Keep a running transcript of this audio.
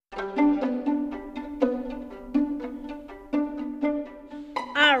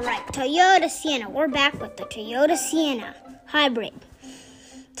Toyota Sienna. We're back with the Toyota Sienna hybrid.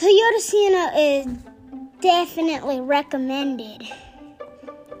 Toyota Sienna is definitely recommended.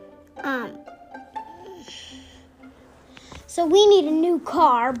 So we need a new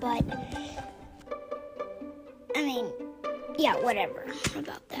car, but I mean, yeah, whatever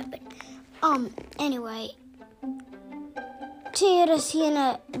about that. But anyway, Toyota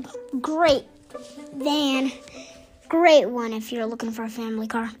Sienna, great van, great one if you're looking for a family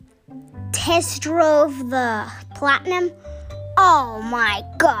car. Test drove the Platinum. Oh my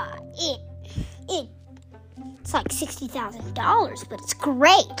God, it's like $60,000, but it's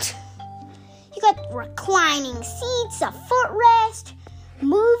great. You got reclining seats, a footrest,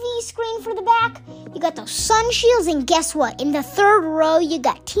 movie screen for the back. You got those sun shields, and guess what? In the third row, you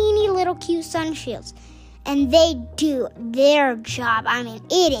got teeny little cute sun shields, and they do their job. I mean,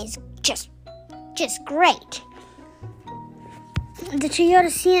 it is just great. The Toyota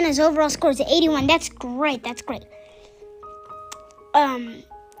Sienna's overall score is 81. That's great.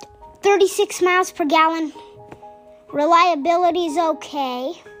 36 miles per gallon. Reliability is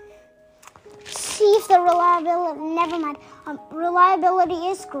okay. See if the reliability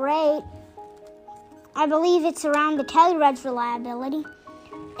is great. I believe it's around the Telluride's reliability.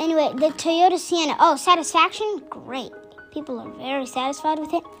 Anyway, the Toyota Sienna. Satisfaction? Great. People are very satisfied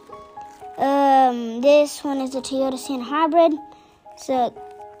with it. This one is the Toyota Sienna hybrid. So it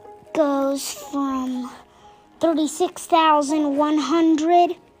goes from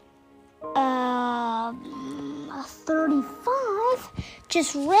 36,100, 35,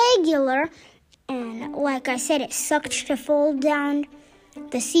 just regular. And like I said, it sucked to fold down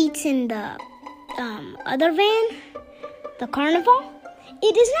the seats in the other van, the Carnival.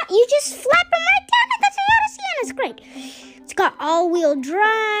 It is not. You just flap them right down at the Toyota Sienna. It's great. It's got all-wheel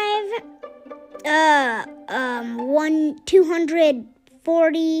drive,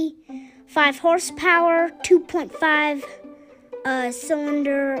 245 horsepower, 2.5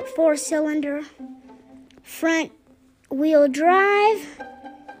 cylinder, 4-cylinder, front wheel drive.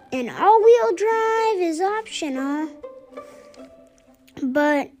 And all-wheel drive is optional.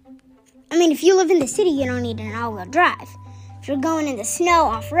 But, I mean, if you live in the city, you don't need an all-wheel drive. If you're going in the snow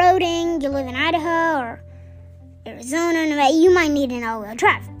off-roading, you live in Idaho or Arizona, Nevada, you might need an all-wheel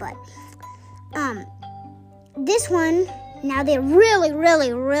drive. But, this one, now they're really,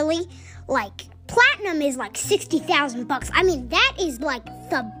 like, Platinum is like $60,000. I mean, that is like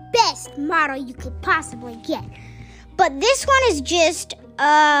the best model you could possibly get. But this one is just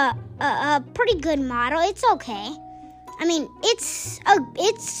a pretty good model. It's okay. I mean, it's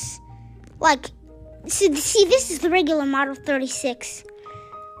like, see, this is the regular model 36.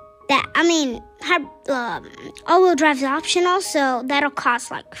 All-wheel drive is optional, so that'll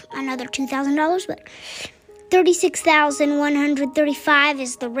cost like another $2,000. But $36,135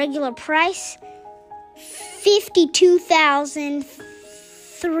 is the regular price.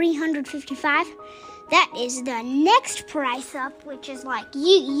 $52,355. That is the next price up, which is like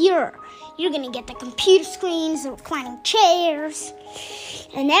you're gonna get the computer screens, the reclining chairs,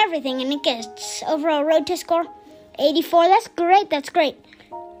 and everything, and it gets overall road test score 84. That's great.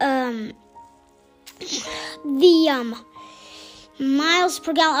 The miles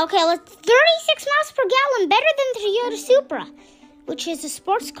per gallon. Okay, 36 miles per gallon, better than the Toyota Supra, which is a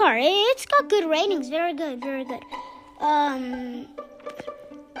sports car. It's got good ratings. Very good.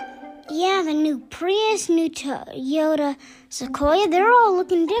 Yeah, the new Prius, new Toyota Sequoia, they're all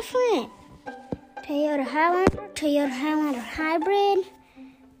looking different. Toyota Highlander hybrid.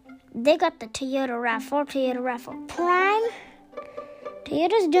 They got the Toyota RAV4, Toyota RAV4 Prime.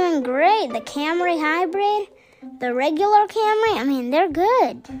 Toyota's doing great. The Camry hybrid, the regular Camry, I mean, they're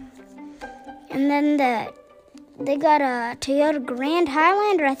good. And then they got a Toyota Grand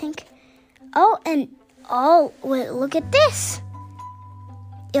Highlander, I think. Wait, look at this.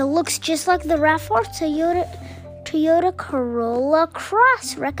 It looks just like the RAV4 Toyota Corolla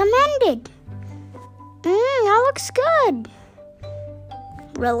Cross. Recommended. That looks good.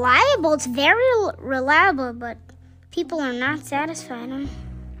 Reliable. It's very reliable, but people are not satisfied.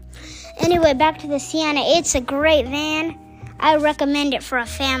 Anyway, back to the Sienna. It's a great van. I recommend it for a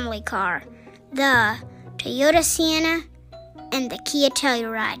family car. The Toyota Sienna and the Kia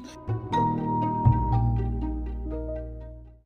Telluride.